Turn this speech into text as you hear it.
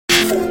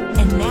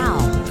And now,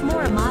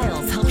 Maura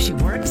Miles helps you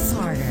work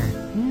smarter,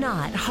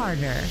 not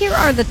harder. Here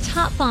are the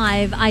top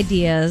 5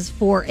 ideas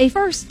for a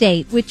first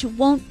date, which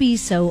won't be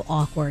so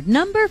awkward.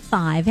 Number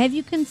 5, have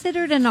you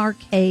considered an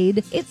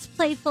arcade? It's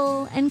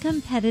playful and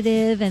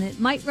competitive, and it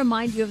might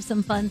remind you of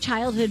some fun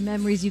childhood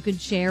memories you could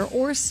share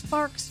or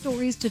spark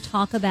stories to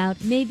talk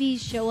about. Maybe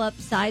show up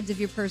sides of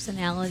your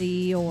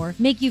personality or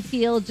make you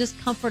feel just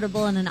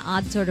comfortable in an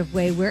odd sort of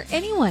way where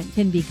anyone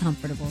can be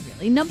comfortable,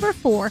 really. Number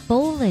 4,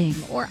 bowling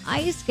or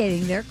ice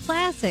skating. They're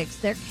classics,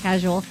 they're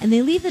casual, and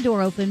they leave the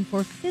door open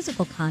for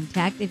physical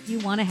contact if you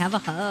want to have a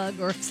hug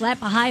or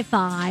slap a high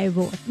five.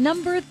 Or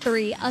number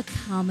 3, a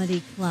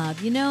comedy club.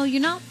 You know,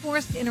 you're not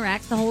forced to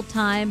interact the whole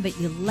time, but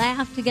you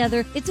laugh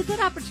together. It's a good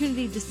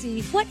opportunity to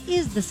see what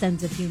is the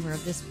sense of humor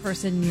of this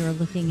person you're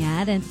looking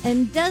at,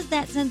 and does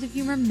that sense of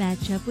humor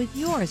match up with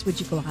yours? Would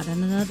you go out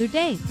on another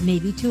date?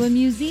 Maybe to a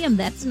museum.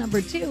 That's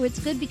number 2. It's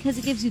good because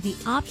it gives you the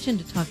option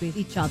to talk with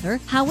each other.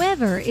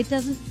 However, it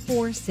doesn't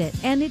force it,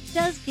 and it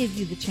does give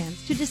you the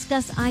chance to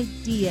discuss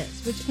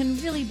ideas, which can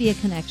really be a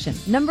connection.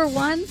 Number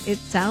 1, it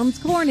sounds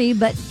corny,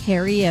 but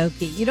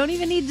karaoke. You don't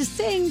even need to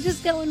sing,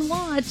 just go and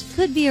watch.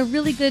 Could be a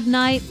really good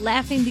night,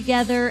 laughing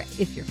together.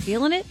 If you're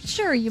feeling it,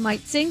 sure, you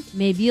might sing.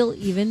 Maybe you'll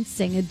even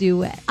sing a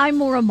duet. I'm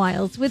Maura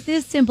Miles with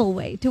this simple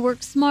way to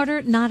work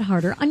smarter, not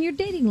harder on your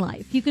dating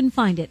life. You can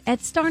find it at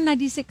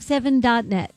star967.net.